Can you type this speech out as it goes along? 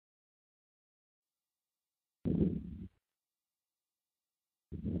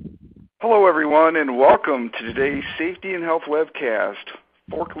Hello, everyone, and welcome to today's Safety and Health webcast,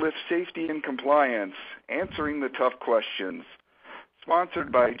 Forklift Safety and Compliance, Answering the Tough Questions,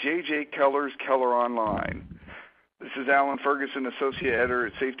 sponsored by J.J. Keller's Keller Online. This is Alan Ferguson, Associate Editor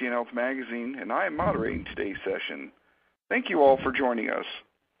at Safety and Health Magazine, and I am moderating today's session. Thank you all for joining us.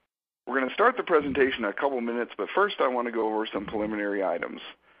 We're going to start the presentation in a couple minutes, but first I want to go over some preliminary items.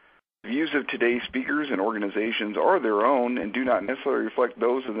 The views of today's speakers and organizations are their own and do not necessarily reflect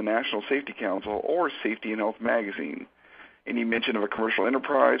those of the National Safety Council or Safety and Health Magazine. Any mention of a commercial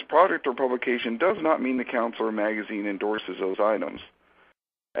enterprise, product, or publication does not mean the Council or magazine endorses those items.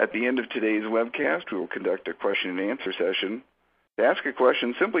 At the end of today's webcast, we will conduct a question and answer session. To ask a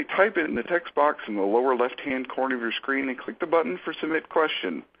question, simply type it in the text box in the lower left-hand corner of your screen and click the button for Submit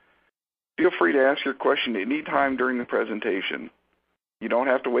Question. Feel free to ask your question at any time during the presentation. You don't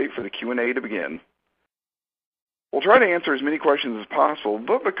have to wait for the Q&A to begin. We'll try to answer as many questions as possible,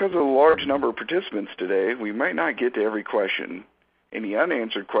 but because of the large number of participants today, we might not get to every question. Any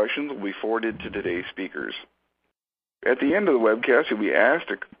unanswered questions will be forwarded to today's speakers. At the end of the webcast, you'll be asked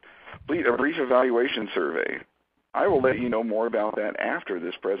to complete a brief evaluation survey. I will let you know more about that after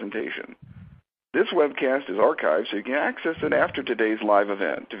this presentation. This webcast is archived, so you can access it after today's live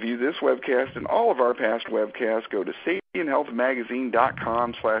event. To view this webcast and all of our past webcasts, go to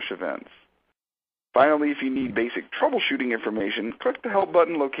safetyandhealthmagazine.com/events. Finally, if you need basic troubleshooting information, click the Help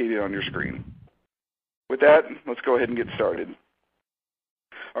button located on your screen. With that, let's go ahead and get started.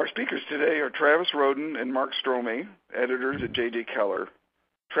 Our speakers today are Travis Roden and Mark Strome, editors at J.J. Keller.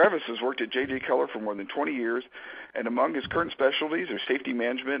 Travis has worked at J.J. Keller for more than 20 years, and among his current specialties are safety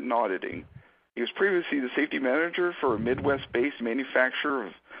management and auditing. He was previously the safety manager for a Midwest-based manufacturer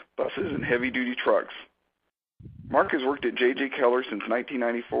of buses and heavy-duty trucks. Mark has worked at J.J. Keller since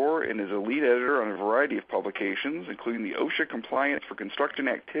 1994 and is a lead editor on a variety of publications, including the OSHA Compliance for Construction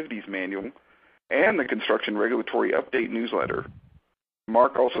Activities Manual and the Construction Regulatory Update newsletter.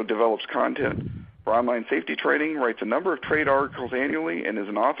 Mark also develops content for online safety training, writes a number of trade articles annually, and is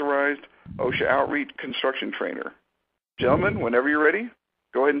an authorized OSHA outreach construction trainer. Gentlemen, whenever you're ready,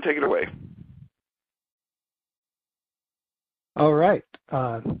 go ahead and take it away. All right.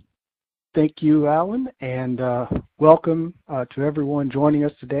 Thank you, Alan, and welcome to everyone joining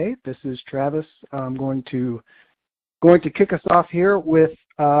us today. This is Travis. I'm going to kick us off here with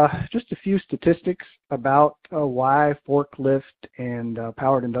just a few statistics about why forklift and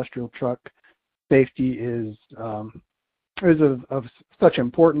powered industrial truck safety is of such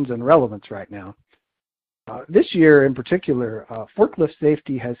importance and relevance right now. This year in particular, forklift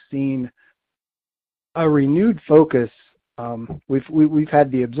safety has seen a renewed focus. We've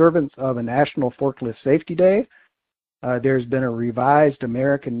had the observance of a National Forklift Safety Day. There's been a revised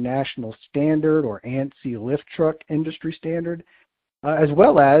American National Standard, or ANSI, lift truck industry standard, as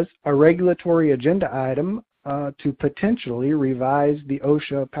well as a regulatory agenda item to potentially revise the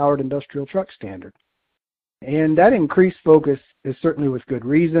OSHA Powered Industrial Truck Standard. And that increased focus is certainly with good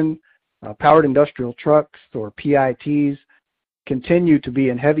reason. Powered industrial trucks, or PITs, continue to be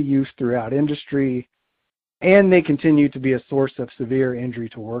in heavy use throughout industry, and they continue to be a source of severe injury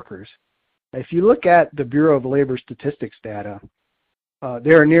to workers. If you look at the Bureau of Labor Statistics data,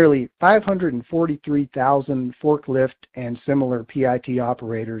 there are nearly 543,000 forklift and similar PIT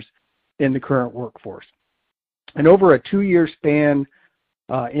operators in the current workforce. And over a 2-year span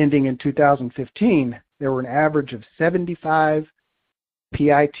ending in 2015, there were an average of 75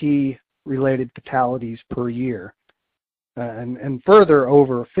 PIT-related fatalities per year. And further,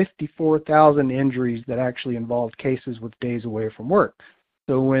 over 54,000 injuries that actually involved cases with days away from work.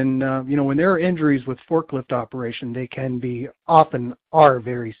 So when there are injuries with forklift operation, they often are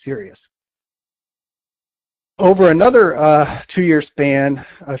very serious. Over another 2-year span,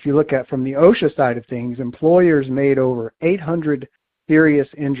 if you look at from the OSHA side of things, employers made over 800 serious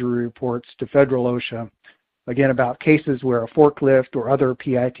injury reports to federal OSHA, again about cases where a forklift or other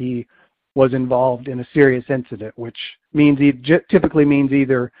PIT was involved in a serious incident, which typically means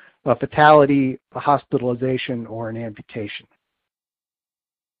either a fatality, a hospitalization, or an amputation.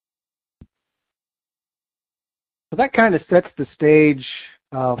 So that kind of sets the stage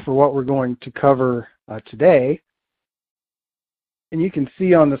for what we're going to cover today. And you can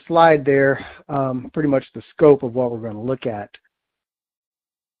see on the slide there pretty much the scope of what we're going to look at.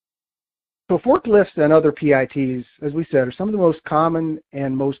 So forklifts and other PITs, as we said, are some of the most common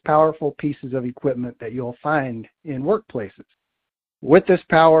and most powerful pieces of equipment that you'll find in workplaces. With this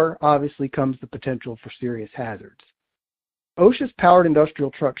power, obviously, comes the potential for serious hazards. OSHA's Powered Industrial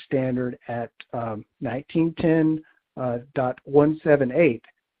Truck Standard at 1910.178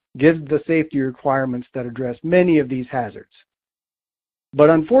 gives the safety requirements that address many of these hazards. But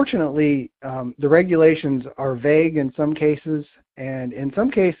unfortunately, the regulations are vague in some cases, and in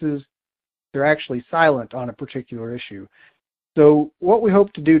some cases, they're actually silent on a particular issue. So what we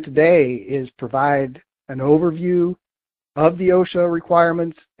hope to do today is provide an overview of the OSHA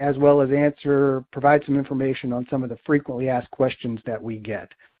requirements, as well as provide some information on some of the frequently asked questions that we get.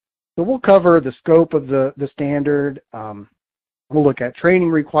 So we'll cover the scope of the standard. We'll look at training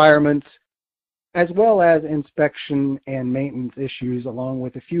requirements, as well as inspection and maintenance issues, along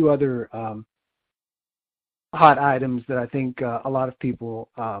with a few other hot items that I think a lot of people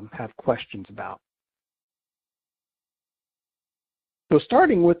have questions about. So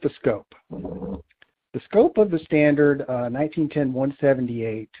starting with the scope. The scope of the standard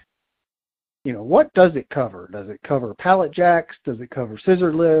 1910-178, what does it cover? Does it cover pallet jacks? Does it cover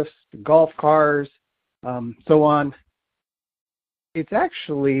scissor lifts, golf cars, so on? It's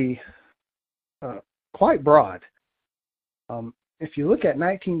actually quite broad. If you look at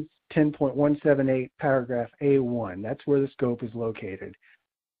 1910.178 paragraph A1, that's where the scope is located.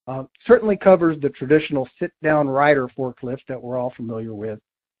 Certainly covers the traditional sit-down rider forklift that we're all familiar with,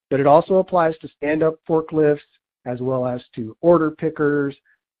 but it also applies to stand-up forklifts, as well as to order pickers,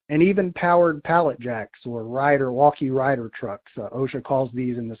 and even powered pallet jacks or walkie rider trucks. OSHA calls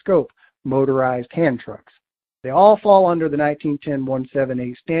these in the scope motorized hand trucks. They all fall under the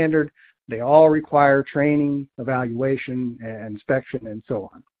 1910-178 standard. They all require training, evaluation, and inspection, and so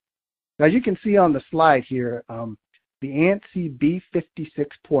on. As you can see on the slide here, the ANSI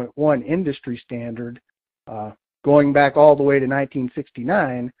B56.1 industry standard, going back all the way to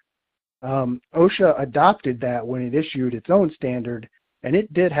 1969, OSHA adopted that when it issued its own standard, and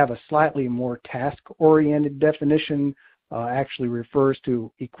it did have a slightly more task-oriented definition, actually refers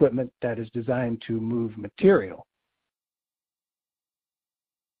to equipment that is designed to move material.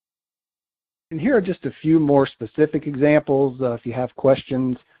 And here are just a few more specific examples, if you have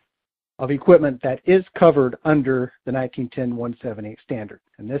questions, of equipment that is covered under the 1910-178 standard.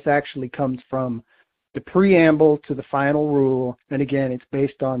 And this actually comes from the preamble to the final rule, and again, it's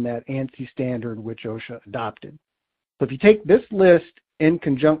based on that ANSI standard which OSHA adopted. So if you take this list in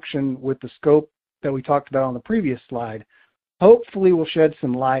conjunction with the scope that we talked about on the previous slide, hopefully we'll shed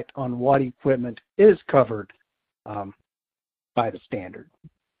some light on what equipment is covered by the standard.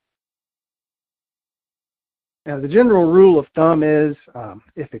 Now, the general rule of thumb is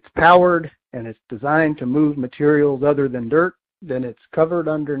if it's powered and it's designed to move materials other than dirt, then it's covered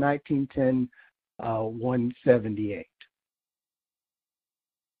under 1910-178.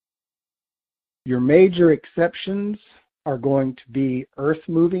 Your major exceptions are going to be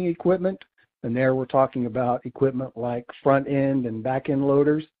earth-moving equipment, and there we're talking about equipment like front-end and back-end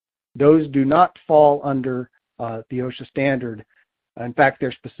loaders. Those do not fall under the OSHA standard. In fact,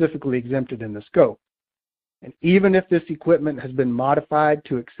 they're specifically exempted in the scope. And even if this equipment has been modified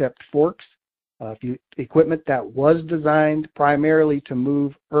to accept forks, equipment that was designed primarily to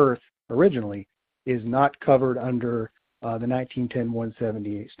move earth originally is not covered under the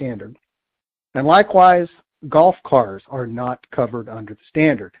 1910-178 standard. And likewise, golf cars are not covered under the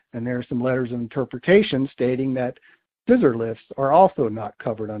standard. And there are some letters of interpretation stating that scissor lifts are also not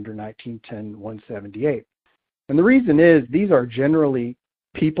covered under 1910-178. And the reason is these are generally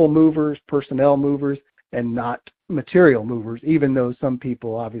people movers, personnel movers, and not material movers, even though some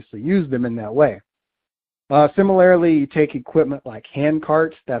people obviously use them in that way. Similarly, you take equipment like hand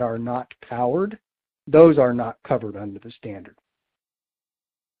carts that are not powered. Those are not covered under the standard.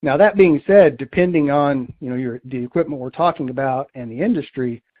 Now, that being said, depending on the equipment we're talking about and the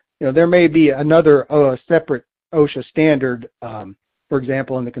industry, there may be another separate OSHA standard. For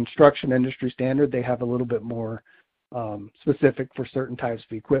example, in the construction industry standard, they have a little bit more specific for certain types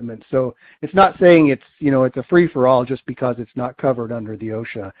of equipment. So it's not saying it's a free-for-all just because it's not covered under the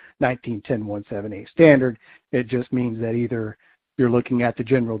OSHA 1910-178 standard. It just means that either you're looking at the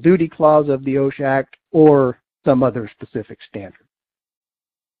general duty clause of the OSHA Act or some other specific standard.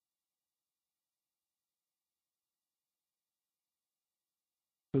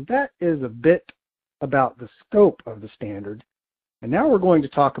 So that is a bit about the scope of the standard. And now we're going to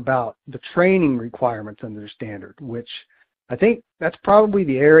talk about the training requirements under the standard, which I think that's probably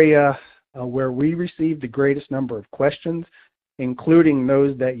the area where we receive the greatest number of questions, including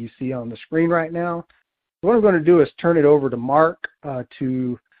those that you see on the screen right now. So what I'm going to do is turn it over to Mark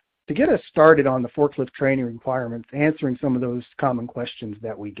to get us started on the forklift training requirements, answering some of those common questions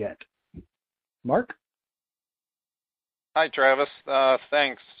that we get. Mark? Hi, Travis.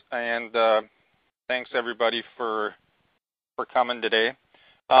 Thanks, and thanks everybody for coming today.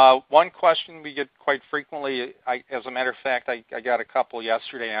 One question we get quite frequently, as a matter of fact, I got a couple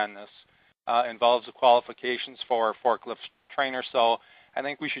yesterday on this, involves the qualifications for a forklift trainer. So I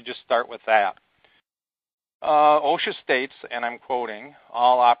think we should just start with that. OSHA states, and I'm quoting,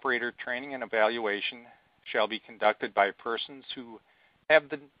 all operator training and evaluation shall be conducted by persons who have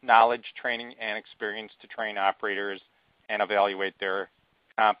the knowledge, training, and experience to train operators and evaluate their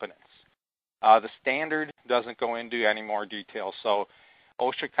competence. The standard doesn't go into any more detail, so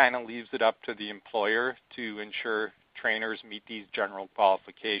OSHA kind of leaves it up to the employer to ensure trainers meet these general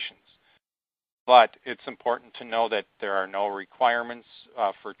qualifications. But it's important to know that there are no requirements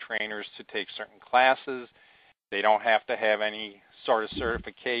for trainers to take certain classes. They don't have to have any sort of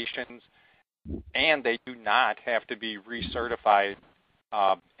certifications, and they do not have to be recertified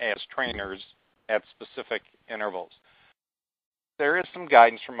as trainers at specific intervals. There is some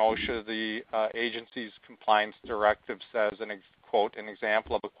guidance from OSHA. The agency's compliance directive says, and quote, an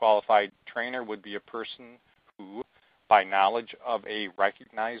example of a qualified trainer would be a person who, by knowledge of a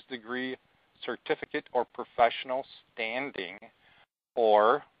recognized degree, certificate, or professional standing,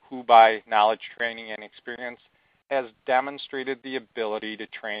 or who by knowledge, training, and experience has demonstrated the ability to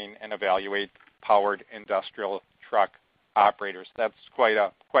train and evaluate powered industrial truck operators. That's quite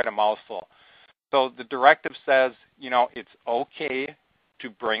a mouthful. So the directive says, it's okay to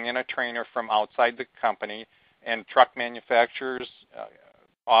bring in a trainer from outside the company, and truck manufacturers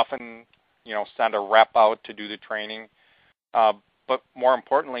often, send a rep out to do the training. But more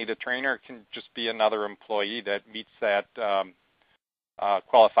importantly, the trainer can just be another employee that meets that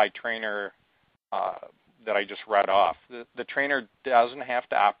qualified trainer that I just read off. The trainer doesn't have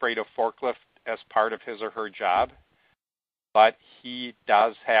to operate a forklift as part of his or her job, but he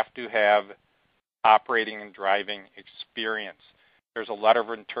does have to have operating and driving experience. There's a letter of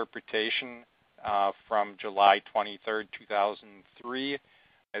interpretation from July 23rd, 2003.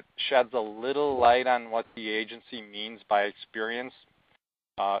 It sheds a little light on what the agency means by experience.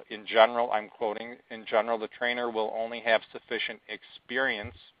 In general, I'm quoting, in general, the trainer will only have sufficient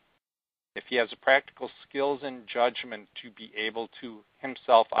experience if he has the practical skills and judgment to be able to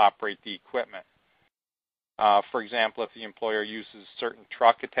himself operate the equipment. For example, if the employer uses certain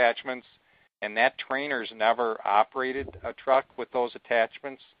truck attachments and that trainer's never operated a truck with those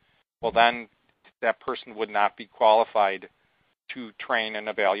attachments, well then that person would not be qualified to train and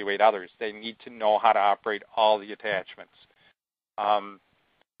evaluate others. They need to know how to operate all the attachments.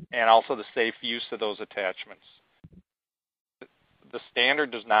 And also the safe use of those attachments. The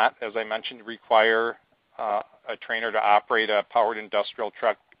standard does not, as I mentioned, require a trainer to operate a powered industrial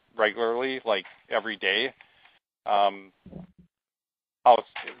truck regularly, like every day.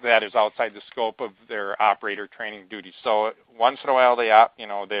 That is outside the scope of their operator training duties. So once in a while they are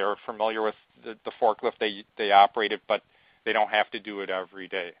familiar with the forklift, they operate it, but they don't have to do it every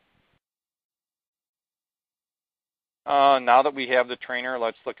day. Now that we have the trainer,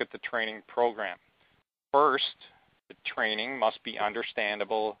 let's look at the training program. First, the training must be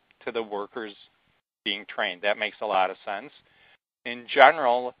understandable to the workers being trained. That makes a lot of sense. In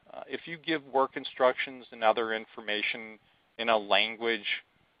general, if you give work instructions and other information in a language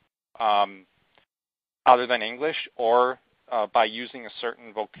other than English, or by using a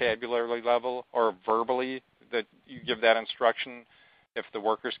certain vocabulary level, or verbally that you give that instruction if the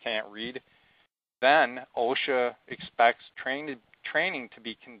workers can't read, then OSHA expects training to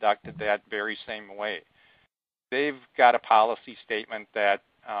be conducted that very same way. They've got a policy statement that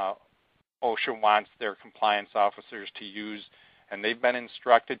OSHA wants their compliance officers to use, and they've been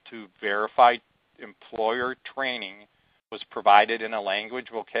instructed to verify employer training was provided in a language,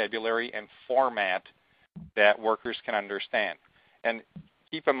 vocabulary, and format that workers can understand. And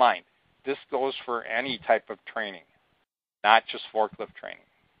keep in mind, this goes for any type of training, not just forklift training.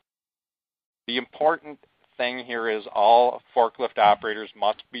 The important thing here is all forklift operators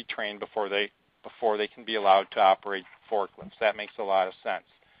must be trained before they can be allowed to operate forklifts. That makes a lot of sense.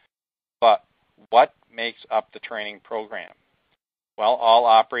 But what makes up the training program? Well, all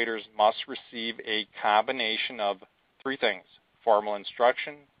operators must receive a combination of three things: formal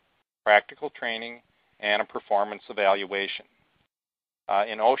instruction, practical training, and a performance evaluation.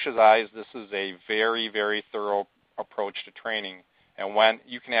 In OSHA's eyes, this is a very, very thorough approach to training. And when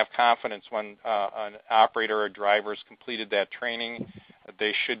you can have confidence when an operator or driver has completed that training,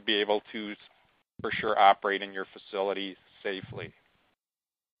 they should be able to, for sure, operate in your facility safely.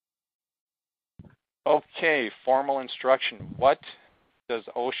 Okay, formal instruction. What does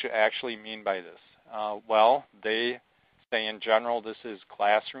OSHA actually mean by this? Well, they say in general this is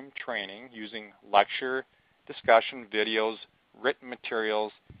classroom training using lecture, discussion, videos, written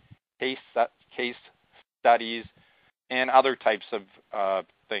materials, case studies, and other types of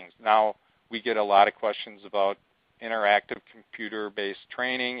things. Now, we get a lot of questions about interactive computer-based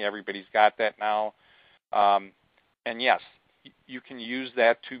training. Everybody's got that now. And yes, you can use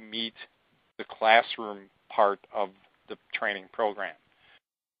that to meet the classroom part of the training program.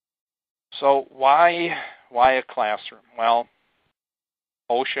 So why a classroom? Well,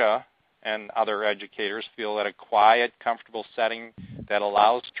 OSHA and other educators feel that a quiet, comfortable setting that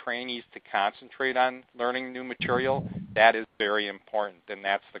allows trainees to concentrate on learning new material, that is very important, and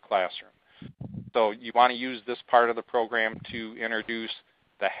that's the classroom. So you want to use this part of the program to introduce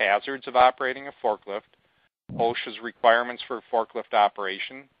the hazards of operating a forklift, OSHA's requirements for forklift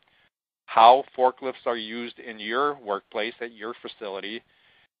operation, how forklifts are used in your workplace, at your facility,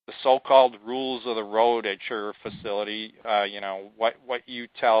 the so-called rules of the road at your facility, what you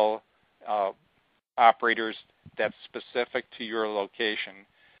tell operators that's specific to your location,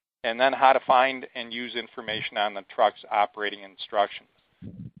 and then how to find and use information on the truck's operating instructions.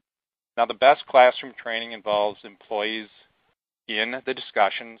 Now, the best classroom training involves employees in the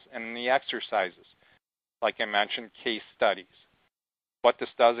discussions and in the exercises. Like I mentioned, case studies. What this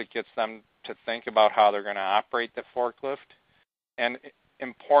does, it gets them to think about how they're going to operate the forklift. And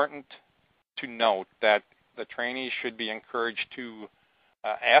important to note that the trainees should be encouraged to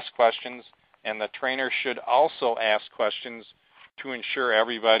ask questions, and the trainer should also ask questions to ensure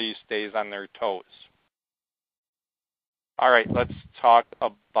everybody stays on their toes. All right, let's talk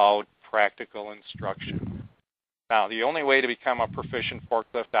about practical instruction. Now, the only way to become a proficient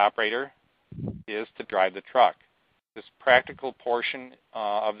forklift operator is to drive the truck. This practical portion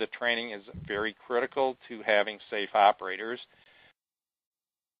of the training is very critical to having safe operators.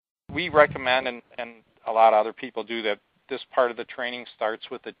 We recommend, and a lot of other people do, that this part of the training starts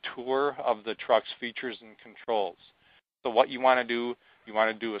with a tour of the truck's features and controls. So what you want to do, you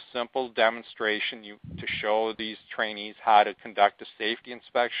want to do a simple demonstration to show these trainees how to conduct a safety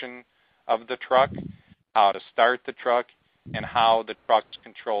inspection of the truck, how to start the truck, and how the truck's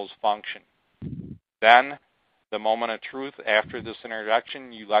controls function. Then, the moment of truth, after this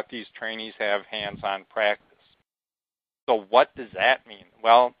introduction, you let these trainees have hands-on practice. So what does that mean?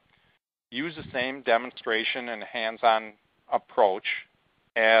 Well, use the same demonstration and hands-on approach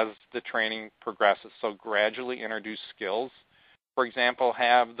as the training progresses. So gradually introduce skills. For example,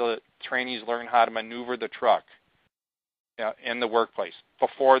 have the trainees learn how to maneuver the truck in the workplace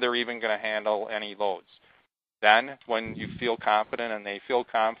before they're even going to handle any loads. Then, when you feel confident and they feel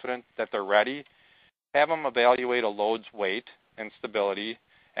confident that they're ready, have them evaluate a load's weight and stability,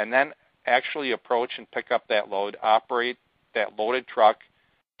 and then actually approach and pick up that load, operate that loaded truck,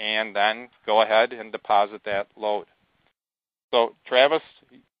 and then go ahead and deposit that load. So, Travis,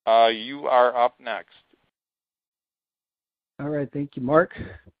 you are up next. All right, thank you, Mark.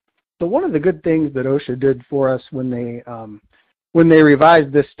 So one of the good things that OSHA did for us when they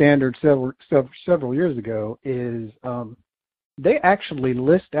revised this standard several years ago is they actually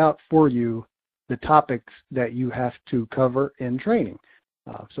list out for you the topics that you have to cover in training.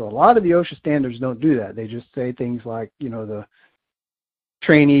 So a lot of the OSHA standards don't do that. They just say things like, the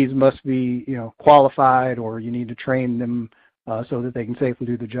trainees must be, qualified, or you need to train them so that they can safely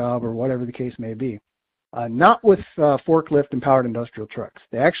do the job, or whatever the case may be. Not with forklift and powered industrial trucks.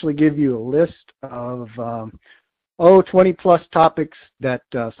 They actually give you a list of 20 plus topics that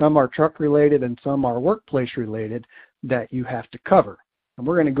some are truck related and some are workplace related that you have to cover. And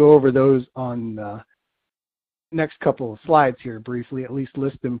we're going to go over those on the next couple of slides here briefly, at least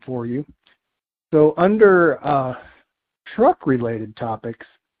list them for you. So under truck related topics,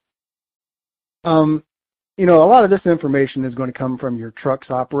 a lot of this information is going to come from your truck's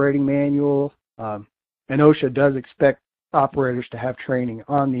operating manual. And OSHA does expect operators to have training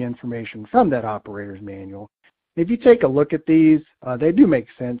on the information from that operator's manual. If you take a look at these, they do make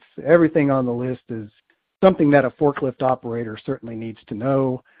sense. Everything on the list is something that a forklift operator certainly needs to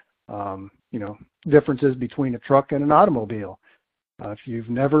know. Differences between a truck and an automobile. If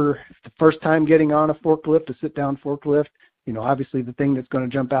the first time getting on a forklift, a sit-down forklift, obviously the thing that's going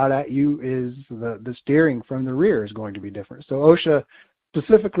to jump out at you is the steering from the rear is going to be different. So OSHA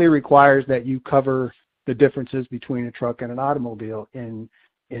specifically requires that you cover the differences between a truck and an automobile in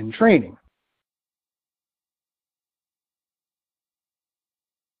training.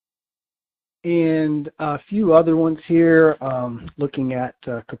 And a few other ones here, looking at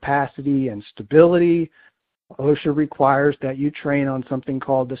capacity and stability. OSHA requires that you train on something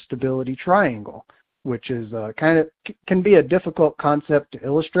called the stability triangle, which is can be a difficult concept to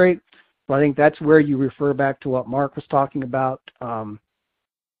illustrate. So I think that's where you refer back to what Mark was talking about.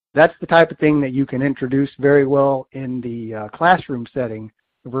 That's the type of thing that you can introduce very well in the classroom setting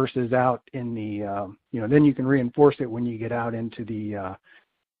versus out in the, then you can reinforce it when you get out into the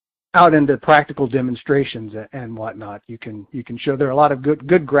out into practical demonstrations and whatnot. You can show there are a lot of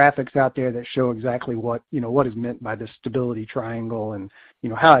good graphics out there that show exactly what is meant by the stability triangle and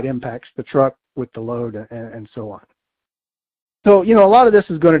how it impacts the truck with the load and so on. So a lot of this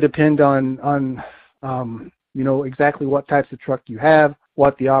is going to depend on exactly what types of truck you have,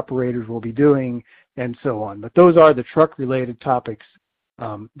 what the operators will be doing, and so on. But those are the truck-related topics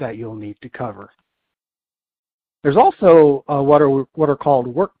that you'll need to cover. There's also what are called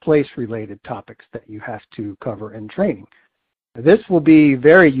workplace-related topics that you have to cover in training. This will be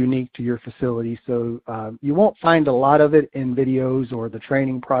very unique to your facility, so you won't find a lot of it in videos or the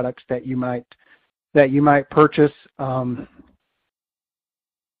training products that you might purchase.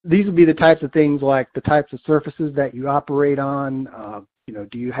 These would be the types of things like the types of surfaces that you operate on.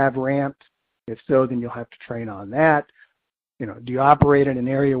 Do you have ramps? If so, then you'll have to train on that. Do you operate in an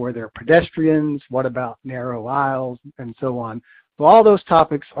area where there are pedestrians? What about narrow aisles and so on? So all those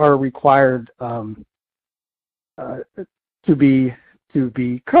topics are required to be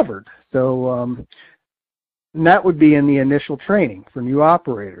covered. So and that would be in the initial training for new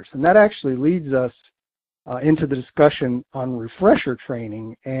operators, and that actually leads us into the discussion on refresher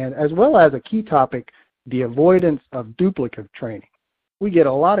training, and as well as a key topic, the avoidance of duplicate training. We get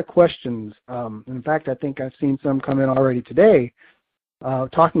a lot of questions. In fact, I think I've seen some come in already today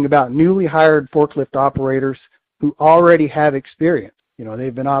talking about newly hired forklift operators who already have experience.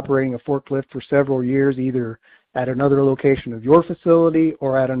 They've been operating a forklift for several years, either at another location of your facility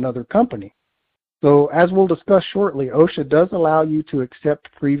or at another company. So as we'll discuss shortly, OSHA does allow you to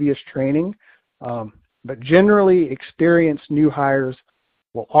accept previous training, but generally experienced new hires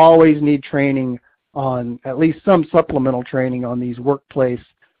will always need training on at least some supplemental training on these workplace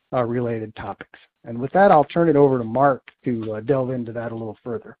related topics. And with that, I'll turn it over to Mark to delve into that a little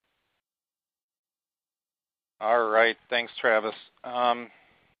further. All right. Thanks, Travis. All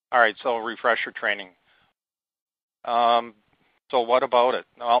right. So refresher training. So what about it?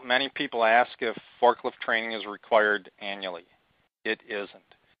 Well, many people ask if forklift training is required annually. It isn't.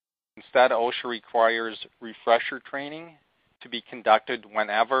 Instead, OSHA requires refresher training to be conducted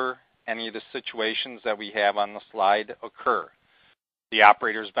whenever any of the situations that we have on the slide occur. The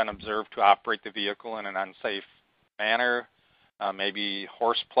operator has been observed to operate the vehicle in an unsafe manner, maybe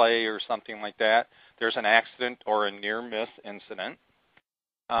horseplay or something like that. There's an accident or a near-miss incident.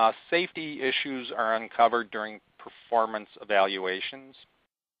 Safety issues are uncovered during performance evaluations.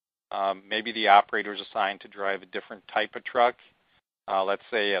 Maybe the operator is assigned to drive a different type of truck. Let's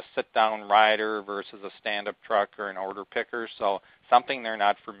say a sit-down rider versus a stand-up truck or an order picker, so something they're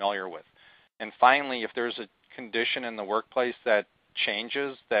not familiar with. And finally, if there's a condition in the workplace that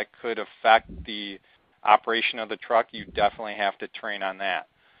changes that could affect the operation of the truck, you definitely have to train on that.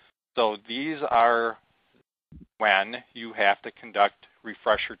 So these are when you have to conduct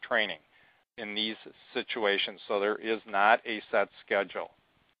refresher training in these situations. So there is not a set schedule.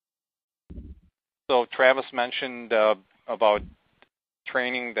 So Travis mentioned about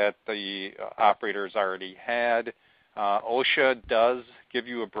training that the operators already had. OSHA does give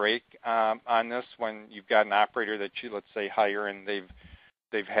you a break on this when you've got an operator that you, let's say, hire and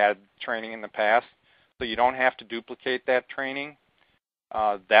they've had training in the past. So you don't have to duplicate that training.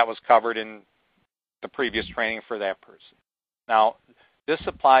 That was covered in the previous training for that person. Now, this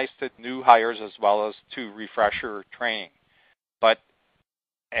applies to new hires as well as to refresher training. But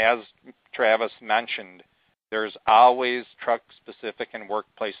as Travis mentioned, there's always truck-specific and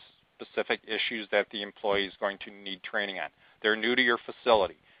workplace-specific issues that the employee is going to need training on. They're new to your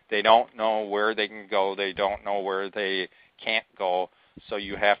facility. They don't know where they can go. They don't know where they can't go, so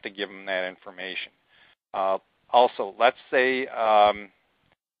you have to give them that information. Also, let's say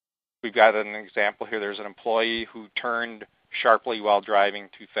we've got an example here. There's an employee who turned sharply while driving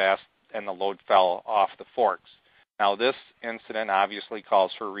too fast and the load fell off the forks. Now, this incident obviously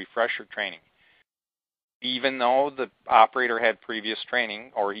calls for refresher training. Even though the operator had previous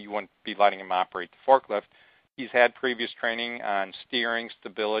training, or you wouldn't be letting him operate the forklift, he's had previous training on steering,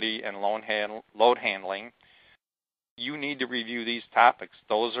 stability, and load handling. You need to review these topics.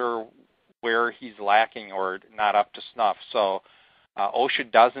 Those are where he's lacking or not up to snuff. So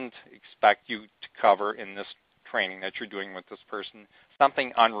OSHA doesn't expect you to cover in this training that you're doing with this person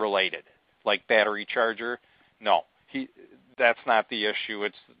something unrelated, like battery charger. No, that's not the issue.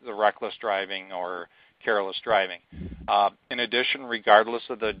 It's the reckless driving or careless driving. In addition, regardless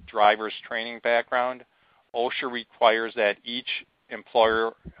of the driver's training background, OSHA requires that each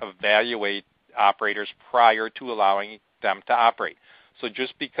employer evaluate operators prior to allowing them to operate. So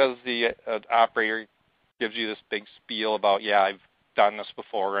just because the operator gives you this big spiel about, yeah, I've done this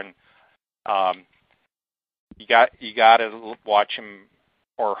before, and you got to watch him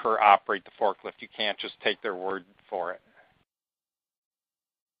or her operate the forklift. You can't just take their word for it.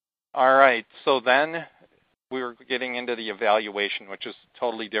 All right, so then we were getting into the evaluation, which is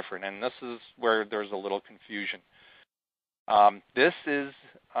totally different, and this is where there's a little confusion. This is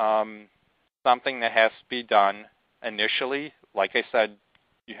something that has to be done initially. Like I said,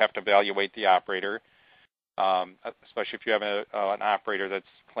 you have to evaluate the operator, especially if you have an operator that's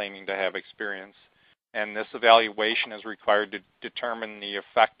claiming to have experience. And this evaluation is required to determine the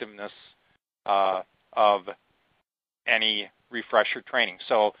effectiveness of any refresher training.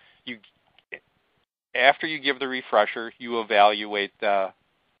 So after you give the refresher, you evaluate the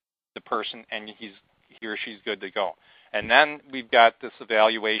person, and he or she's good to go. And then we've got this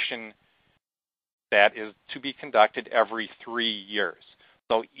evaluation that is to be conducted every 3 years.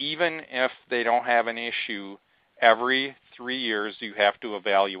 So even if they don't have an issue, every 3 years you have to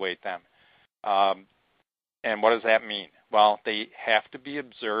evaluate them. And what does that mean? Well, they have to be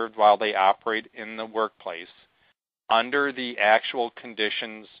observed while they operate in the workplace under the actual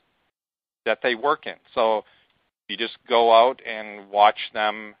conditions that they work in. So you just go out and watch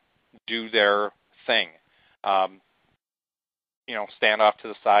them do their thing. Stand off to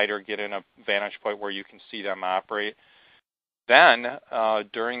the side or get in a vantage point where you can see them operate. Then,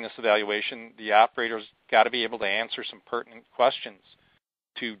 during this evaluation, the operator's got to be able to answer some pertinent questions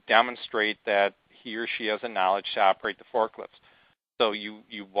to demonstrate that he or she has the knowledge to operate the forklifts. So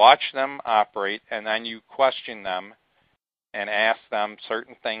you watch them operate, and then you question them and ask them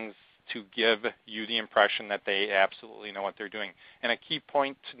certain things to give you the impression that they absolutely know what they're doing. And a key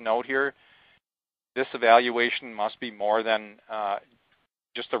point to note here, this evaluation must be more than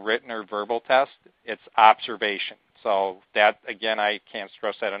just a written or verbal test. It's observation. So that, again, I can't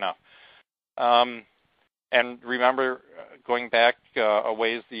stress that enough. And remember, going back a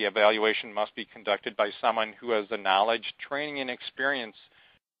ways, the evaluation must be conducted by someone who has the knowledge, training, and experience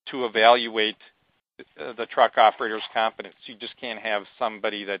to evaluate the truck operator's competence. You just can't have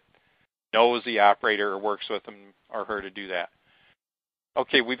somebody that knows the operator or works with him or her to do that.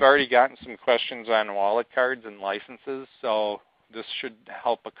 Okay, we've already gotten some questions on wallet cards and licenses, so this should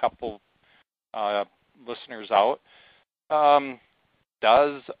help a couple listeners out.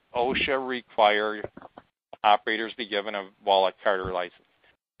 Does OSHA require operators be given a wallet card or license?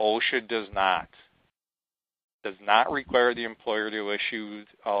 OSHA does not. Does not require the employer to issue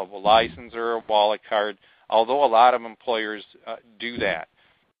a license or a wallet card, although a lot of employers do that.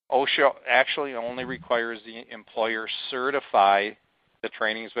 OSHA actually only requires the employer certify the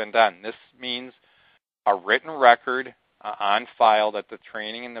training's been done. This means a written record on file that the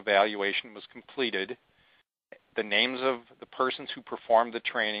training and evaluation was completed, the names of the persons who performed the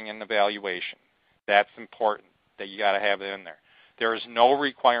training and evaluation. That's important, that you got to have it in there. There is no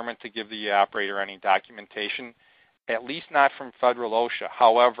requirement to give the operator any documentation, at least not from federal OSHA.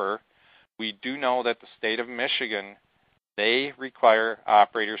 However, we do know that the state of Michigan, they require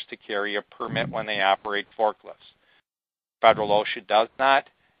operators to carry a permit when they operate forklifts. Federal OSHA does not,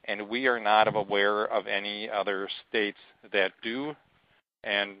 and we are not aware of any other states that do.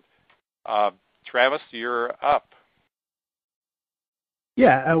 And Travis, you're up.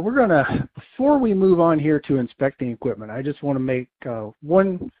 Yeah, we're going to, before we move on here to inspecting equipment, I just want to make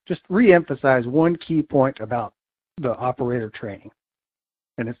just re-emphasize one key point about the operator training.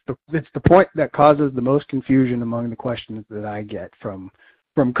 And it's the point that causes the most confusion among the questions that I get from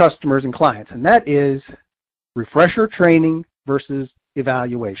customers and clients, and that is refresher training versus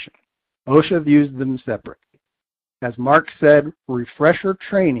evaluation. OSHA views them separately. As Mark said, refresher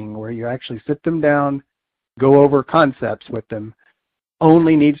training, where you actually sit them down, go over concepts with them,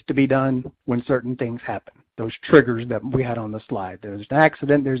 only needs to be done when certain things happen. Those triggers that we had on the slide. There's an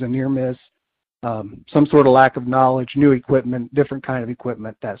accident, there's a near miss, some sort of lack of knowledge, new equipment, different kind of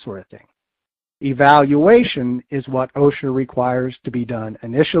equipment, that sort of thing. Evaluation is what OSHA requires to be done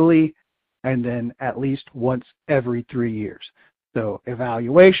initially and then at least once every 3 years. So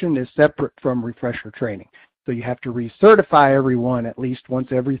evaluation is separate from refresher training. So you have to recertify everyone at least once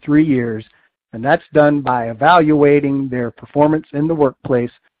every 3 years, and that's done by evaluating their performance in the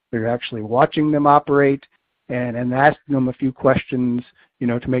workplace. They're actually watching them operate and asking them a few questions,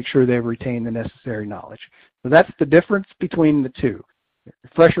 to make sure they retain the necessary knowledge. So that's the difference between the two,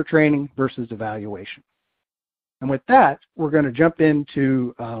 refresher training versus evaluation. And with that, we're going to jump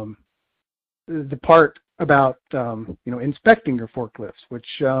into the part about inspecting your forklifts, which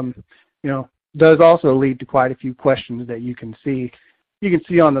does also lead to quite a few questions that you can see. You can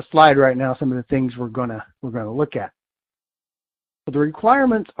see on the slide right now some of the things we're going to look at. So the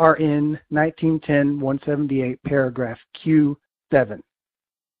requirements are in 1910-178 paragraph Q7,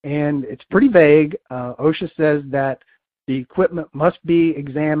 and it's pretty vague. OSHA says that The equipment must be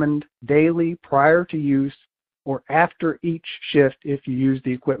examined daily prior to use or after each shift if you use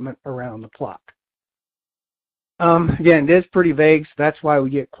the equipment around the clock. Again, it is pretty vague, so that's why we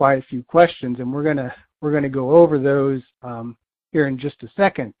get quite a few questions, and we're gonna go over those here in just a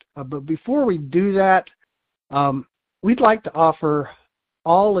second. But before we do that, we'd like to offer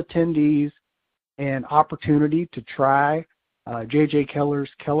all attendees an opportunity to try J.J. Keller's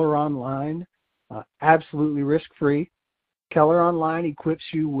Keller Online, absolutely risk-free. Keller Online equips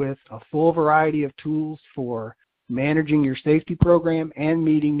you with a full variety of tools for managing your safety program and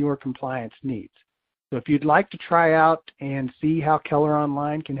meeting your compliance needs. So if you'd like to try out and see how Keller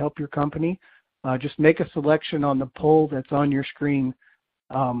Online can help your company, just make a selection on the poll that's on your screen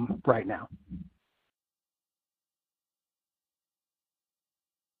right now.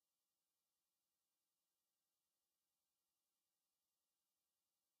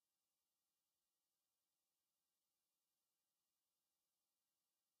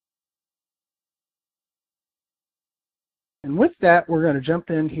 And with that, we're going to jump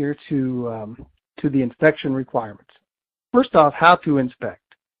in here to the inspection requirements. First off, how to inspect.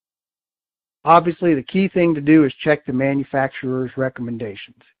 Obviously, the key thing to do is check the manufacturer's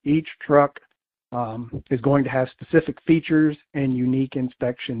recommendations. Each truck is going to have specific features and unique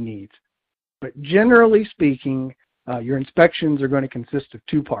inspection needs. But generally speaking, your inspections are going to consist of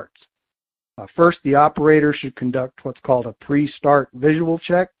two parts. First, the operator should conduct what's called a pre-start visual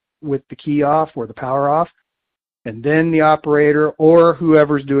check with the key off or the power off. And then the operator or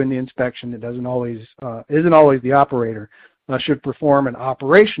whoever's doing the inspection, it isn't always the operator, should perform an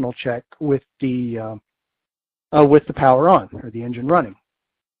operational check with the power on or the engine running.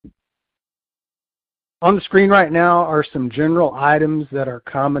 On the screen right now are some general items that are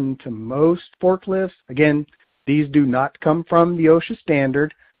common to most forklifts. Again, these do not come from the OSHA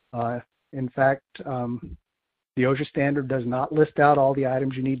standard. In fact, the OSHA standard does not list out all the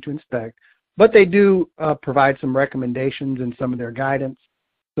items you need to inspect, but they do provide some recommendations in some of their guidance.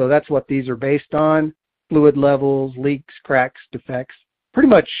 So that's what these are based on: fluid levels, leaks, cracks, defects, pretty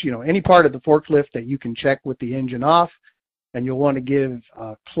much any part of the forklift that you can check with the engine off. And you'll want to give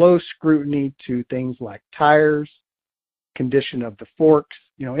close scrutiny to things like tires, condition of the forks,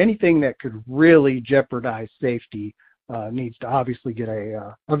 anything that could really jeopardize safety needs to obviously get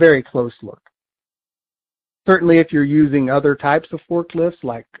a very close look. Certainly if you're using other types of forklifts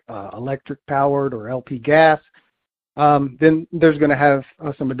like electric powered or LP gas, then there's going to have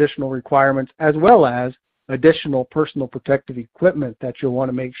some additional requirements as well as additional personal protective equipment that you'll want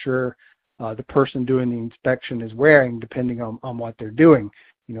to make sure the person doing the inspection is wearing, depending on what they're doing.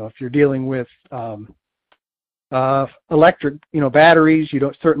 If you're dealing with electric, batteries, you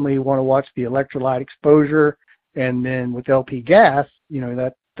don't certainly want to watch the electrolyte exposure. And then with LP gas,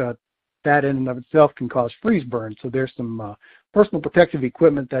 that in and of itself can cause freeze burn. So there's some personal protective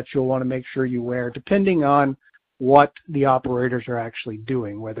equipment that you'll want to make sure you wear, depending on what the operators are actually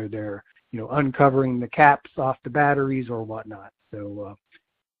doing, whether they're uncovering the caps off the batteries or whatnot. So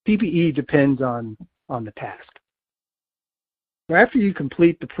PPE depends on the task. So after you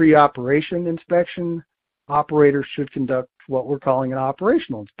complete the pre-operation inspection, operators should conduct what we're calling an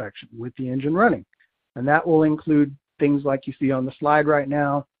operational inspection with the engine running. And that will include things like you see on the slide right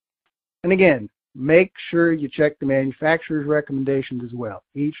now. And again, make sure you check the manufacturer's recommendations as well.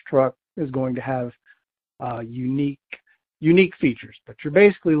 Each truck is going to have unique features, but you're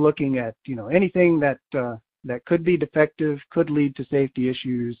basically looking at anything that could be defective, could lead to safety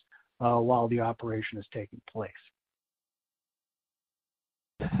issues while the operation is taking place.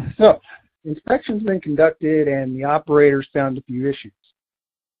 So, inspection's been conducted and the operators found a few issues.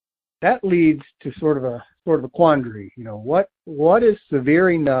 That leads to sort of a quandary. What is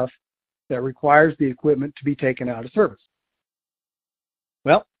severe enough that requires the equipment to be taken out of service?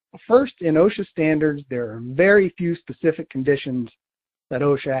 Well, first, in OSHA standards, there are very few specific conditions that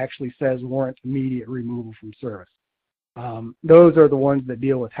OSHA actually says warrant immediate removal from service. Those are the ones that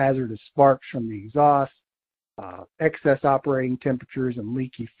deal with hazardous sparks from the exhaust, excess operating temperatures, and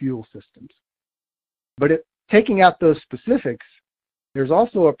leaky fuel systems. But taking out those specifics, there's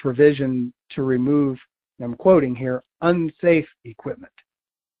also a provision to remove, I'm quoting here, unsafe equipment.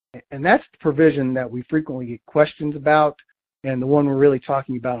 And that's the provision that we frequently get questions about, and the one we're really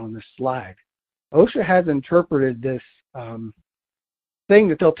talking about on this slide. OSHA has interpreted this saying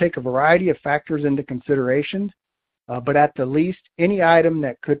that they'll take a variety of factors into consideration, but at the least, any item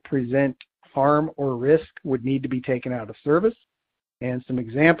that could present harm or risk would need to be taken out of service. And some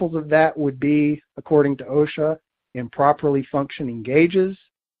examples of that would be, according to OSHA, improperly functioning gauges,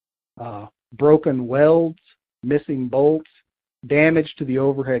 broken welds, missing bolts, damage to the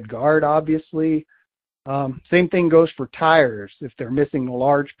overhead guard, obviously, Same thing goes for tires if they're missing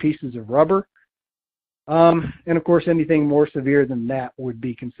large pieces of rubber. And of course, anything more severe than that would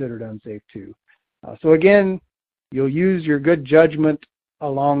be considered unsafe too. So again, you'll use your good judgment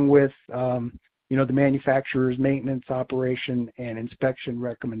along with the manufacturer's maintenance, operation, and inspection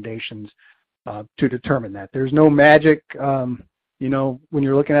recommendations to determine that. There's no magic, when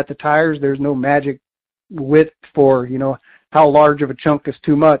you're looking at the tires, there's no magic width for, how large of a chunk is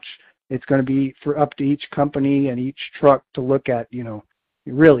too much. It's going to be for up to each company and each truck to look at,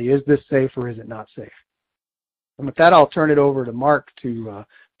 really, is this safe or is it not safe? And with that, I'll turn it over to Mark to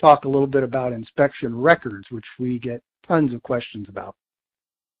talk a little bit about inspection records, which we get tons of questions about.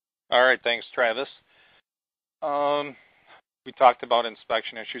 All right, thanks, Travis. We talked about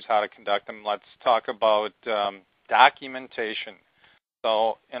inspection issues, how to conduct them. Let's talk about documentation.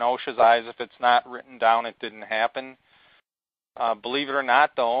 So in OSHA's eyes, if it's not written down, it didn't happen. Believe it or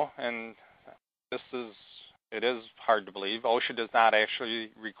not, though, and it is hard to believe, OSHA does not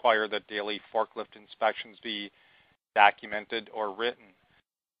actually require that daily forklift inspections be documented or written.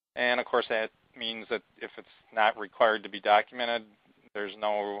 And of course, that means that if it's not required to be documented, there's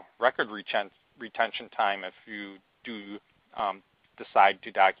no record retention time if you do decide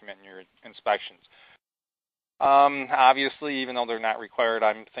to document your inspections. Obviously, even though they're not required,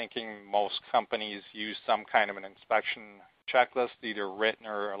 I'm thinking most companies use some kind of an inspection checklist, either written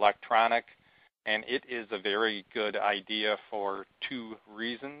or electronic, and it is a very good idea for two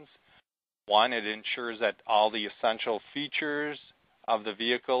reasons. One, it ensures that all the essential features of the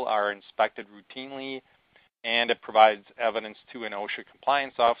vehicle are inspected routinely, and it provides evidence to an OSHA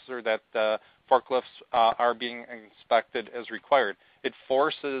compliance officer that the forklifts are being inspected as required. It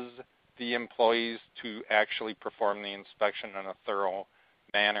forces the employees to actually perform the inspection in a thorough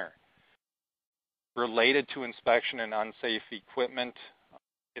manner. Related to inspection and unsafe equipment,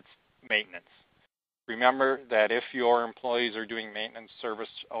 it's maintenance. Remember that if your employees are doing maintenance, service,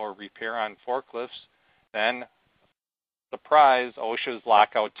 or repair on forklifts, then surprise, OSHA's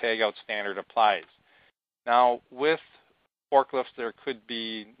lockout tagout standard applies. Now, with forklifts, there could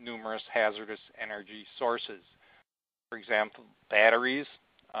be numerous hazardous energy sources. For example, batteries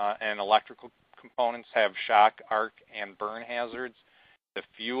and electrical components have shock, arc, and burn hazards. The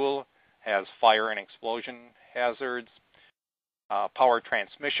fuel has fire and explosion hazards. Power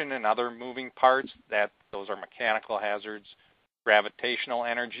transmission and other moving parts, those are mechanical hazards. Gravitational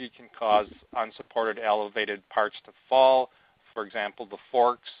energy can cause unsupported elevated parts to fall, for example, the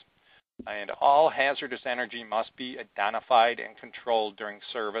forks. And all hazardous energy must be identified and controlled during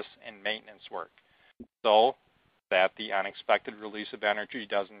service and maintenance work so that the unexpected release of energy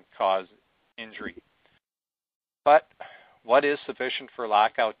doesn't cause injury. But what is sufficient for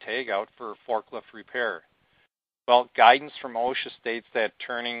lockout tagout for forklift repair? Well, guidance from OSHA states that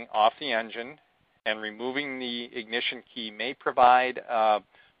turning off the engine and removing the ignition key may provide a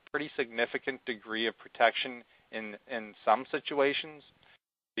pretty significant degree of protection in some situations.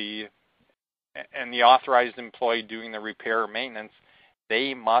 The authorized employee doing the repair or maintenance,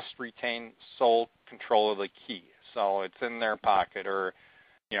 they must retain sole control of the key. So it's in their pocket or,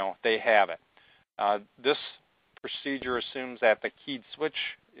 they have it. This procedure assumes that the keyed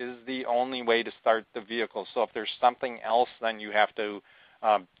switch is the only way to start the vehicle. So if there's something else, then you have to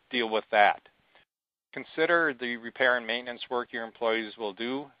deal with that. Consider the repair and maintenance work your employees will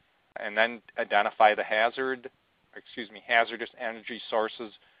do, and then identify the hazardous energy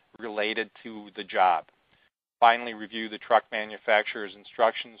sources related to the job. Finally, review the truck manufacturer's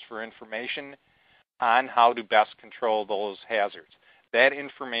instructions for information on how to best control those hazards. That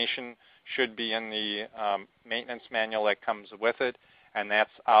information should be in the maintenance manual that comes with it, and that's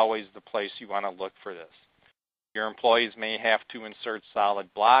always the place you want to look for this. Your employees may have to insert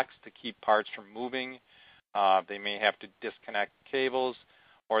solid blocks to keep parts from moving. They may have to disconnect cables,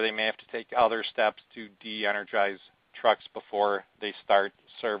 or they may have to take other steps to de-energize trucks before they start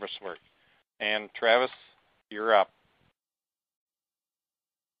service work. And Travis, you're up.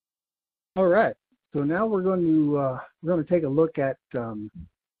 All right. So now we're going to take a look at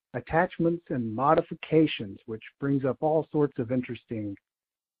attachments and modifications, which brings up all sorts of interesting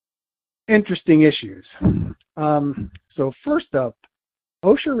issues. So first up,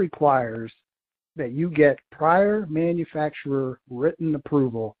 OSHA requires that you get prior manufacturer written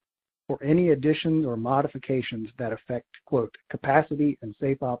approval for any additions or modifications that affect, quote, capacity and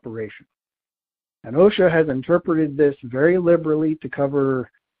safe operation. And OSHA has interpreted this very liberally to cover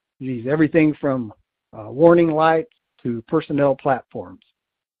everything from warning lights to personnel platforms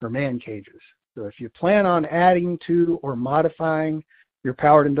for man cages. So if you plan on adding to or modifying your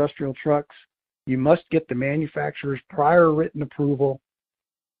powered industrial trucks, you must get the manufacturer's prior written approval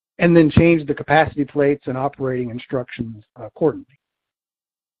and then change the capacity plates and operating instructions accordingly.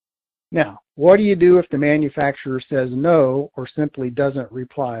 Now, what do you do if the manufacturer says no or simply doesn't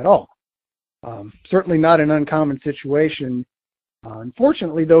reply at all? Certainly not an uncommon situation.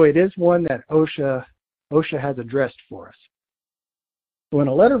 Unfortunately, though, it is one that OSHA has addressed for us. So in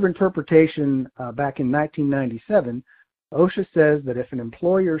a letter of interpretation back in 1997, OSHA says that if an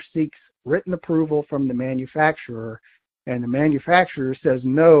employer seeks written approval from the manufacturer and the manufacturer says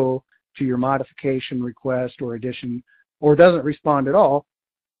no to your modification request or addition or doesn't respond at all,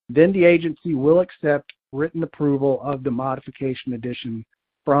 then the agency will accept written approval of the modification addition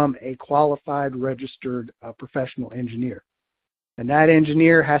from a qualified registered professional engineer. And that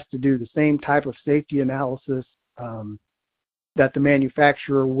engineer has to do the same type of safety analysis that the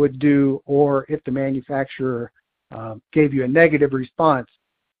manufacturer would do, or if the manufacturer gave you a negative response,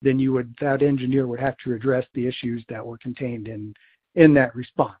 then that engineer would have to address the issues that were contained in that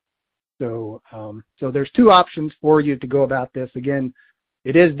response. So there's two options for you to go about this. Again,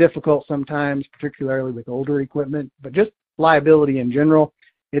 it is difficult sometimes, particularly with older equipment, but just liability in general,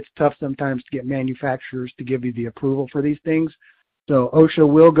 it's tough sometimes to get manufacturers to give you the approval for these things. So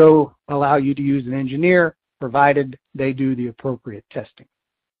OSHA will allow you to use an engineer, provided they do the appropriate testing.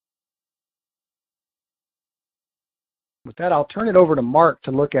 With that, I'll turn it over to Mark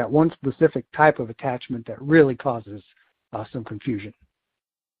to look at one specific type of attachment that really causes some confusion.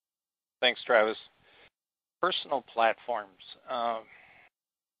 Thanks, Travis. Personal platforms.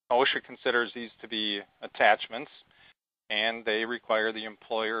 OSHA considers these to be attachments, and they require that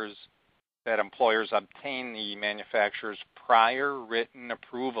employers obtain the manufacturer's prior written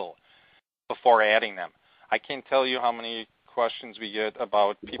approval before adding them. I can't tell you how many questions we get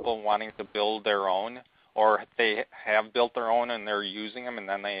about people wanting to build their own, or they have built their own and they're using them, and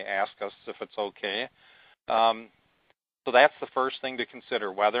then they ask us if it's okay. So that's the first thing to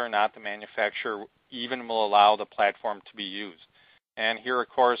consider, whether or not the manufacturer even will allow the platform to be used. And here, of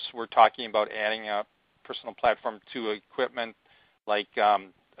course, we're talking about adding a personal platform to equipment like a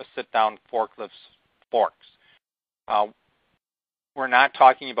sit-down forklift's forks. We're not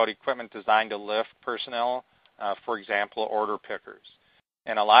talking about equipment designed to lift personnel, for example, order pickers.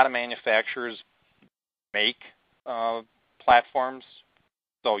 And a lot of manufacturers make platforms,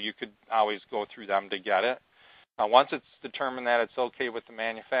 so you could always go through them to get it. Once it's determined that it's okay with the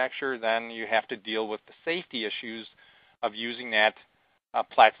manufacturer, then you have to deal with the safety issues of using that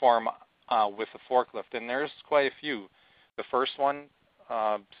platform with a forklift. And there's quite a few. The first one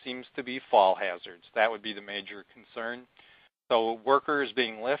seems to be fall hazards. That would be the major concern. So workers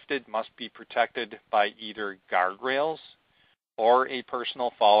being lifted must be protected by either guardrails or a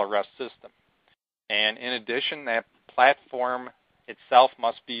personal fall arrest system. And in addition, that platform itself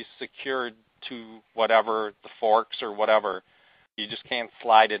must be secured to whatever, the forks or whatever. You just can't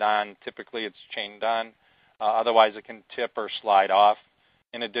slide it on. Typically it's chained on. Otherwise it can tip or slide off.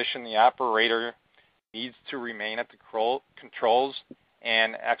 In addition, the operator needs to remain at the controls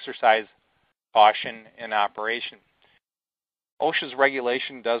and exercise caution in operation. OSHA's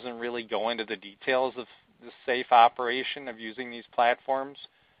regulation doesn't really go into the details of the safe operation of using these platforms,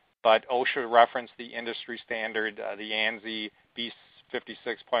 but OSHA referenced the industry standard, the ANSI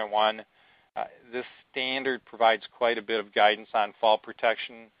B56.1. This standard provides quite a bit of guidance on fall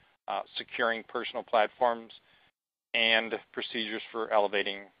protection, securing personal platforms, and procedures for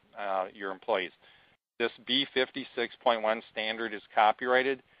elevating your employees. This B56.1 standard is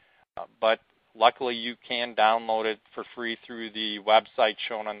copyrighted, but luckily you can download it for free through the website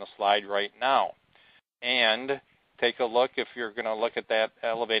shown on the slide right now. And take a look, if you're going to look at that,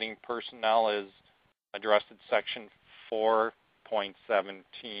 elevating personnel is addressed in section 4.17.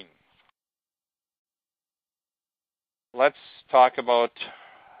 Let's talk about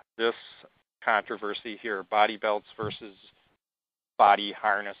this controversy here, body belts versus body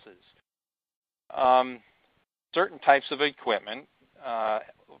harnesses. Certain types of equipment,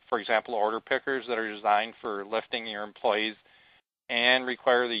 for example, order pickers that are designed for lifting your employees and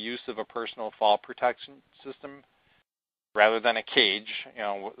require the use of a personal fall protection system rather than a cage,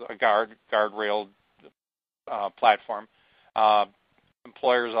 a guardrail platform.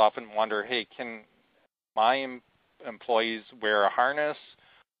 Employers often wonder, hey, can my employees wear a harness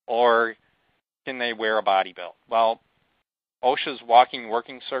or can they wear a body belt? Well, OSHA's walking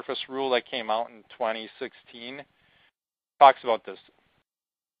working surface rule that came out in 2016 talks about this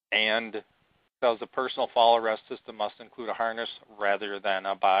and says the personal fall arrest system must include a harness rather than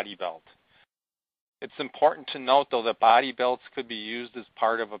a body belt. It's important to note, though, that body belts could be used as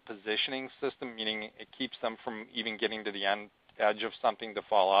part of a positioning system, meaning it keeps them from even getting to the edge of something to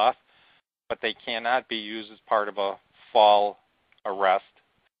fall off, but they cannot be used as part of a fall arrest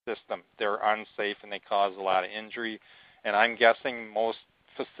system. They're unsafe and they cause a lot of injury. And I'm guessing most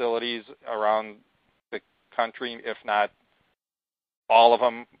facilities around the country, if not all of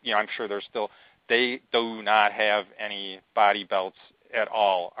them, I'm sure they do not have any body belts at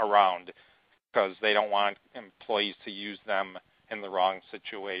all around because they don't want employees to use them in the wrong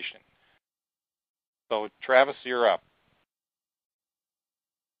situation. So, Travis, you're up.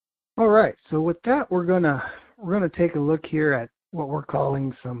 All right. So with that, we're gonna take a look here at what we're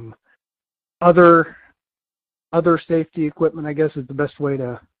calling some other safety equipment, I guess is the best way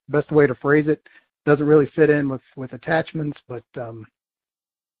to phrase it. Doesn't really fit in with attachments, but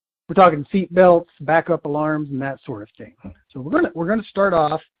we're talking seat belts, backup alarms, and that sort of thing. So we're gonna start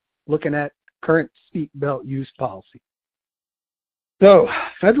off looking at current seat belt use policy. So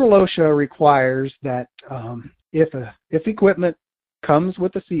federal OSHA requires that if equipment comes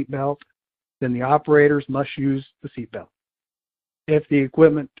with a seat belt, then the operators must use the seat belt. If the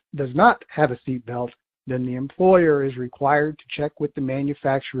equipment does not have a seat belt, then the employer is required to check with the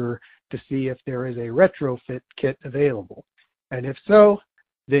manufacturer to see if there is a retrofit kit available. And if so,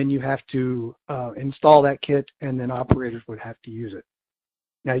 then you have to install that kit, and then operators would have to use it.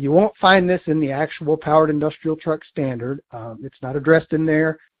 Now, you won't find this in the actual Powered Industrial Truck Standard. It's not addressed in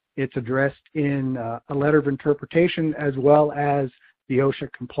there. It's addressed in a letter of interpretation as well as the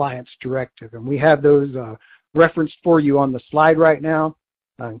OSHA Compliance Directive. And we have those referenced for you on the slide right now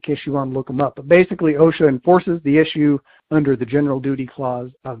in case you want to look them up. But basically, OSHA enforces the issue under the General Duty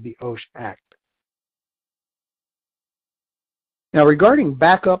Clause of the OSHA Act. Now, regarding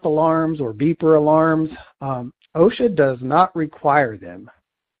backup alarms or beeper alarms, OSHA does not require them.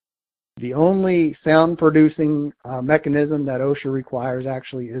 The only sound-producing mechanism that OSHA requires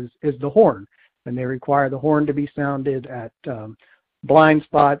actually is the horn, and they require the horn to be sounded at blind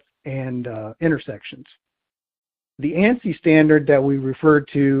spots and intersections. The ANSI standard that we referred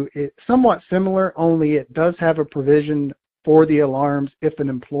to is somewhat similar, only it does have a provision for the alarms if an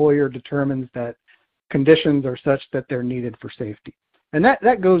employer determines that conditions are such that they're needed for safety. And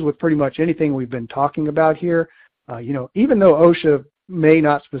that goes with pretty much anything we've been talking about here. Even though OSHA may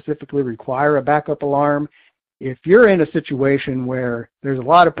not specifically require a backup alarm, if you're in a situation where there's a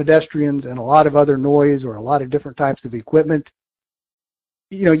lot of pedestrians and a lot of other noise or a lot of different types of equipment,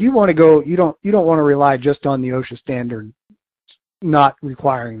 you want to go, you don't want to rely just on the OSHA standard not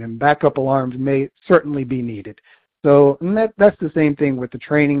requiring them. Backup alarms may certainly be needed. So that's the same thing with the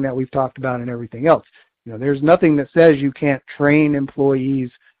training that we've talked about and everything else. There's nothing that says you can't train employees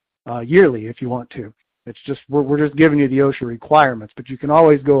yearly if you want to. It's just we're just giving you the OSHA requirements, but you can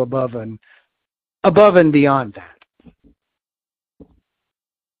always go above and beyond that.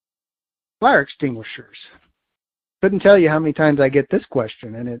 Fire extinguishers. Couldn't tell you how many times I get this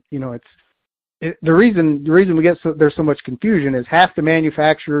question, and the reason we get there's so much confusion is half the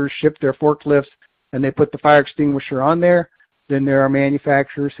manufacturers ship their forklifts and they put the fire extinguisher on there. Then there are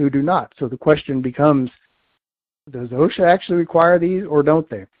manufacturers who do not. So the question becomes, does OSHA actually require these or don't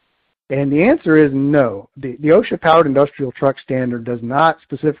they? And the answer is no. The OSHA Powered Industrial Truck Standard does not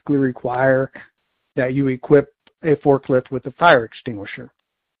specifically require that you equip a forklift with a fire extinguisher.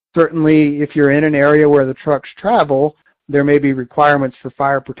 Certainly, if you're in an area where the trucks travel, there may be requirements for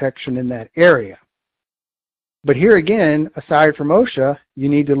fire protection in that area. But here again, aside from OSHA, you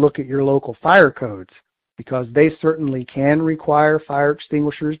need to look at your local fire codes because they certainly can require fire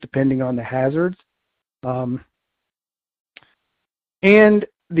extinguishers depending on the hazards. And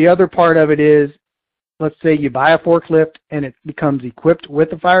the other part of it is, let's say you buy a forklift and it becomes equipped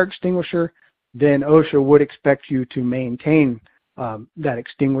with a fire extinguisher, then OSHA would expect you to maintain that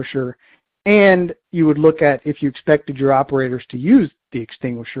extinguisher. And you would look at, if you expected your operators to use the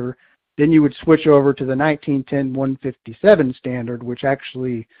extinguisher, then you would switch over to the 1910-157 standard, which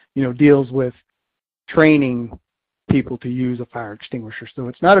actually, deals with training people to use a fire extinguisher. So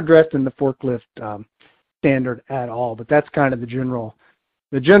it's not addressed in the forklift standard at all, but that's kind of the general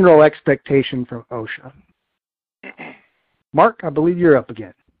expectation from OSHA. Mark, I believe you're up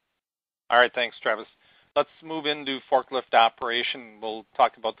again. All right, thanks, Travis. Let's move into forklift operation. We'll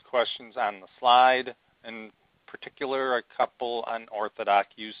talk about the questions on the slide, in particular a couple unorthodox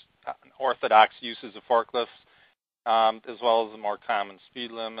uses of forklifts, as well as the more common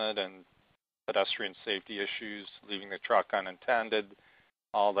speed limit and pedestrian safety issues, leaving the truck unattended,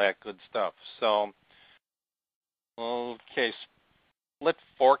 all that good stuff. So, okay, split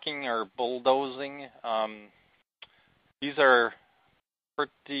forking or bulldozing. These are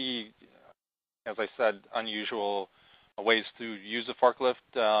pretty, as I said, unusual ways to use a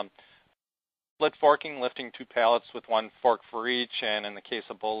forklift. Split forking, lifting two pallets with one fork for each, and in the case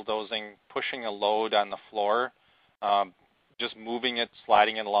of bulldozing, pushing a load on the floor. just moving it,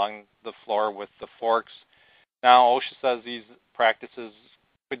 sliding it along the floor with the forks. Now, OSHA says these practices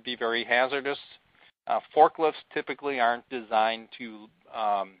could be very hazardous. Forklifts typically aren't designed to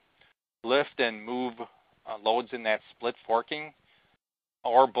lift and move loads in that split forking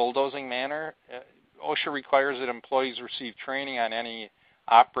or bulldozing manner. OSHA requires that employees receive training on any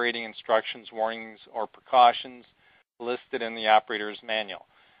operating instructions, warnings, or precautions listed in the operator's manual.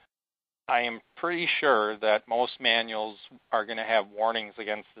 I am pretty sure that most manuals are going to have warnings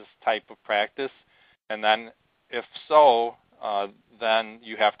against this type of practice, and then if so, then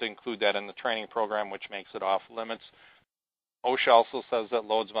you have to include that in the training program, which makes it off limits. OSHA also says that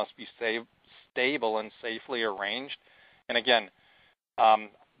loads must be stable and safely arranged. And again,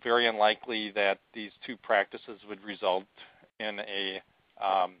 very unlikely that these two practices would result in a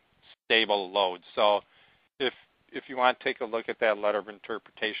stable load. So if you want to take a look at that letter of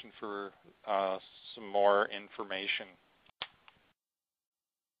interpretation for some more information.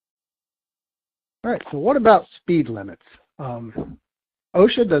 All right, so what about speed limits?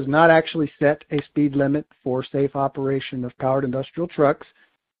 OSHA does not actually set a speed limit for safe operation of powered industrial trucks.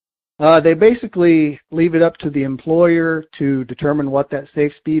 They basically leave it up to the employer to determine what that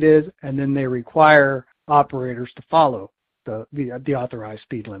safe speed is, and then they require operators to follow the authorized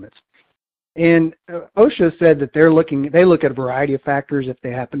speed limits. And OSHA said that they look at a variety of factors if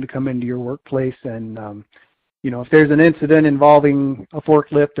they happen to come into your workplace, and if there's an incident involving a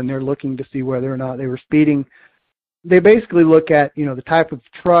forklift and they're looking to see whether or not they were speeding, they basically look at the type of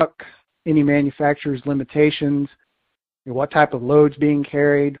truck, any manufacturer's limitations, what type of loads being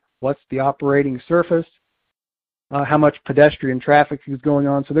carried, what's the operating surface, how much pedestrian traffic is going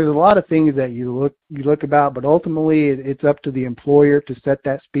on. So there's a lot of things that you look about, but ultimately it's up to the employer to set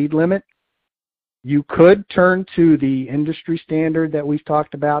that speed limit. You could turn to the industry standard that we've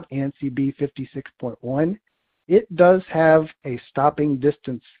talked about, ANSI B 56.1. It does have a stopping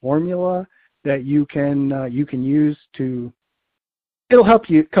distance formula that you can use to. It'll help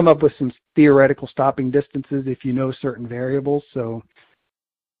you come up with some theoretical stopping distances if you know certain variables. So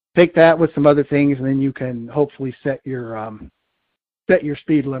take that with some other things, and then you can hopefully set your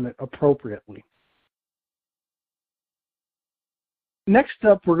speed limit appropriately. Next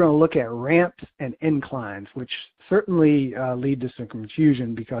up, we're going to look at ramps and inclines, which certainly lead to some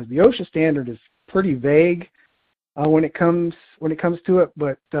confusion because the OSHA standard is pretty vague when it comes to it,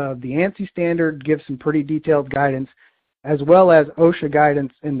 but the ANSI standard gives some pretty detailed guidance, as well as OSHA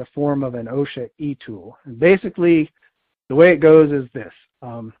guidance in the form of an OSHA e-tool. And basically, the way it goes is this.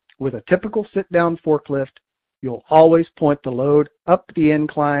 With a typical sit-down forklift, you'll always point the load up the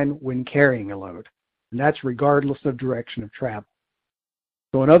incline when carrying a load, and that's regardless of direction of travel.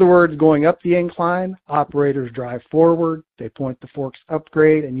 So in other words, going up the incline, operators drive forward, they point the forks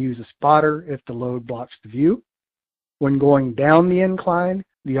upgrade and use a spotter if the load blocks the view. When going down the incline,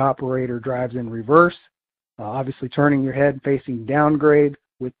 the operator drives in reverse, obviously turning your head facing downgrade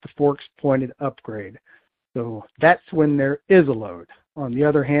with the forks pointed upgrade. So that's when there is a load. On the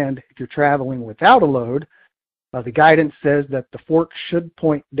other hand, if you're traveling without a load, the guidance says that the forks should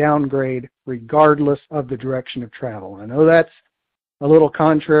point downgrade regardless of the direction of travel. I know that's a little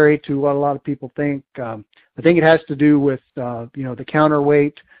contrary to what a lot of people think. I think it has to do with the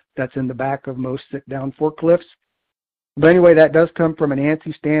counterweight that's in the back of most sit-down forklifts. But anyway, that does come from an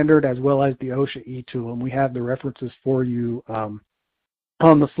ANSI standard as well as the OSHA e-tool, and we have the references for you on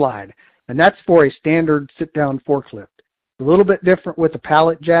the slide. And that's for a standard sit-down forklift. A little bit different with a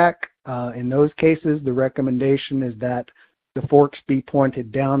pallet jack. In those cases, the recommendation is that the forks be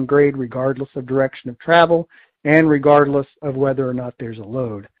pointed downgrade regardless of direction of travel and regardless of whether or not there's a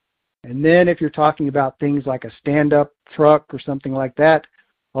load. And then if you're talking about things like a stand-up truck or something like that,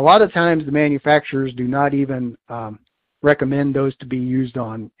 a lot of times the manufacturers do not even recommend those to be used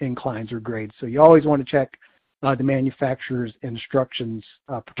on inclines or grades. So you always want to check the manufacturer's instructions,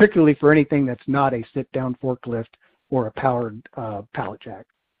 particularly for anything that's not a sit-down forklift or a powered pallet jack.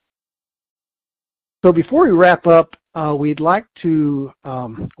 So before we wrap up, we'd like to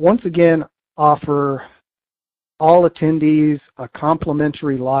once again offer all attendees a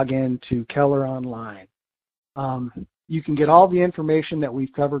complimentary login to Keller Online. You can get all the information that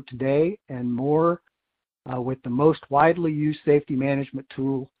we've covered today and more with the most widely used safety management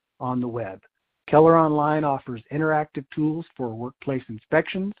tool on the web. Keller Online offers interactive tools for workplace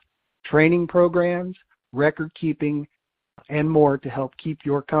inspections, training programs, record keeping, and more to help keep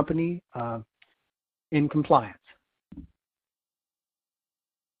your company in compliance.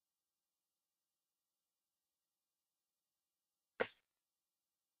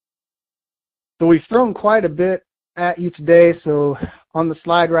 So we've thrown quite a bit at you today. So on the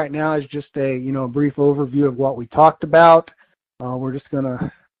slide right now is just a brief overview of what we talked about. we're just going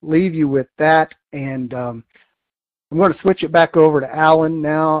to leave you with that, and I'm going to switch it back over to Alan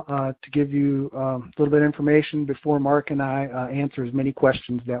now to give you a little bit of information before Mark and I answer as many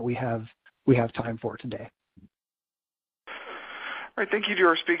questions that we have time for today. All right, thank you to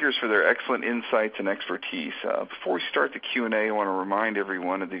our speakers for their excellent insights and expertise. Before we start the Q&A, I want to remind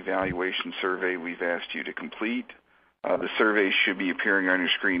everyone of the evaluation survey we've asked you to complete. The survey should be appearing on your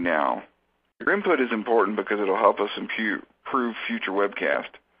screen now. Your input is important because it will help us improve future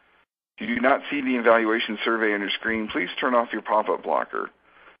webcasts. If you do not see the evaluation survey on your screen, please turn off your pop-up blocker.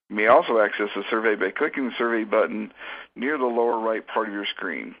 You may also access the survey by clicking the survey button near the lower right part of your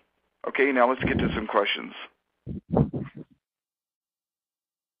screen. Okay, now let's get to some questions.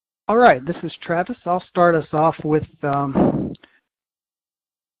 All right, this is Travis. I'll start us off with a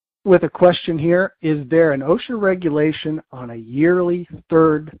question here. Is there an OSHA regulation on a yearly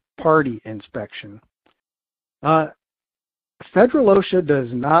third-party inspection? Federal OSHA does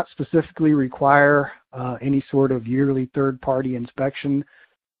not specifically require any sort of yearly third-party inspection.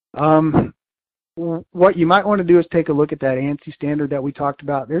 What you might want to do is take a look at that ANSI standard that we talked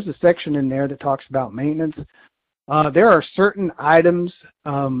about. There's a section in there that talks about maintenance. There are certain items,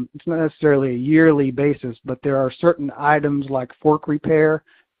 it's not necessarily a yearly basis, but there are certain items like fork repair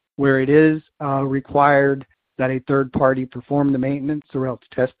where it is required that a third party perform the maintenance or else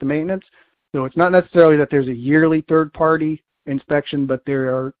test the maintenance. So it's not necessarily that there's a yearly third party inspection, but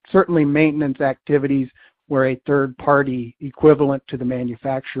there are certainly maintenance activities where a third party equivalent to the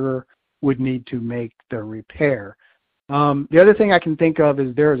manufacturer would need to make the repair. The other thing I can think of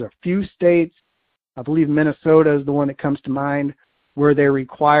is there's a few states, I believe Minnesota is the one that comes to mind, where they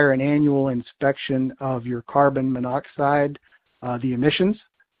require an annual inspection of your carbon monoxide, the emissions.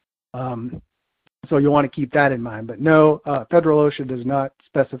 So you'll want to keep that in mind. But no, Federal OSHA does not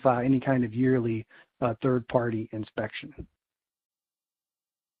specify any kind of yearly third-party inspection.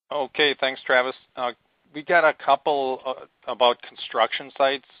 Okay, thanks, Travis. We got a couple about construction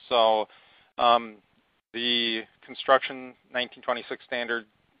sites. So the Construction 1926 standard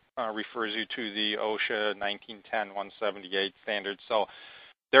refers you to the OSHA 1910-178 standard. So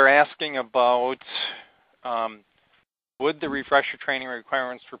they're asking about would the refresher training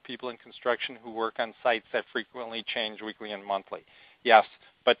requirements for people in construction who work on sites that frequently change weekly and monthly? Yes,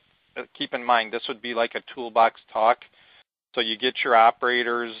 but keep in mind this would be like a toolbox talk. So you get your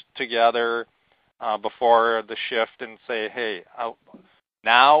operators together before the shift and say, hey,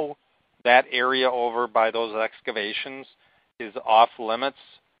 now that area over by those excavations is off limits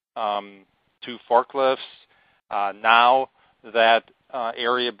to forklifts. Now that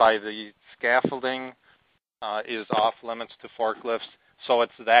area by the scaffolding is off limits to forklifts. So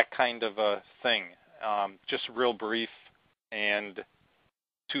it's that kind of a thing. Just real brief and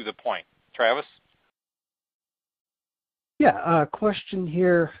to the point. Travis? Yeah, question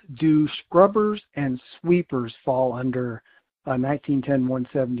here. Do scrubbers and sweepers fall under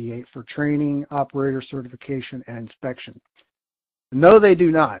 1910-178 for training, operator certification, and inspection? No, they do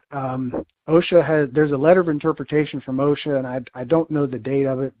not. OSHA there's a letter of interpretation from OSHA, and I don't know the date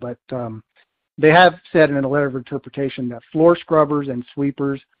of it, but they have said in a letter of interpretation that floor scrubbers and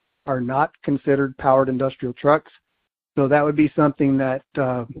sweepers are not considered powered industrial trucks. So that would be something that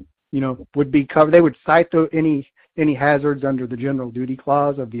would be covered. They would cite any hazards under the general duty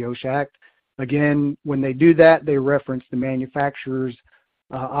clause of the OSHA Act. Again, when they do that, they reference the manufacturer's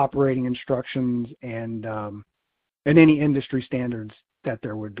operating instructions and any industry standards that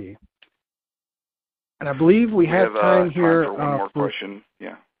there would be. And I believe we have time here for one more question.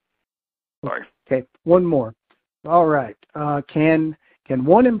 Yeah. Sorry. Okay, one more. All right. Can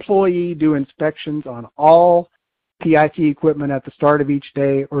one employee do inspections on all PIT equipment at the start of each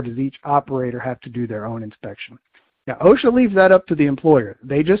day, or does each operator have to do their own inspection? Now, OSHA leaves that up to the employer.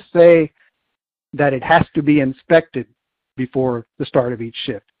 They just say that it has to be inspected before the start of each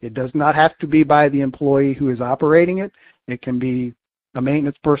shift. It does not have to be by the employee who is operating it. It can be a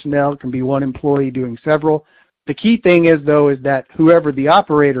maintenance personnel. It can be one employee doing several. The key thing is, though, is that whoever the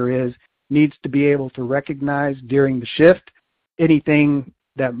operator is needs to be able to recognize during the shift anything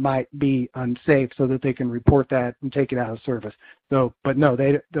that might be unsafe so that they can report that and take it out of service. So, but no,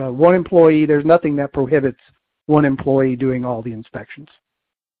 the one employee, there's nothing that prohibits one employee doing all the inspections.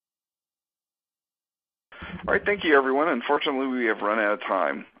 All right, thank you, everyone. Unfortunately, we have run out of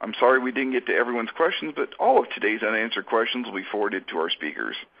time. I'm sorry we didn't get to everyone's questions, but all of today's unanswered questions will be forwarded to our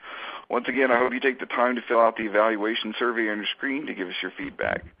speakers. Once again, I hope you take the time to fill out the evaluation survey on your screen to give us your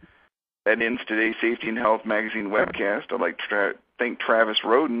feedback. That ends today's Safety and Health Magazine webcast. I'd like to thank Travis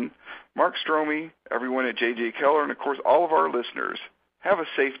Roden, Mark Stromey, everyone at J.J. Keller, and, of course, all of our listeners. Have a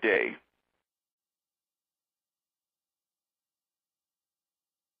safe day.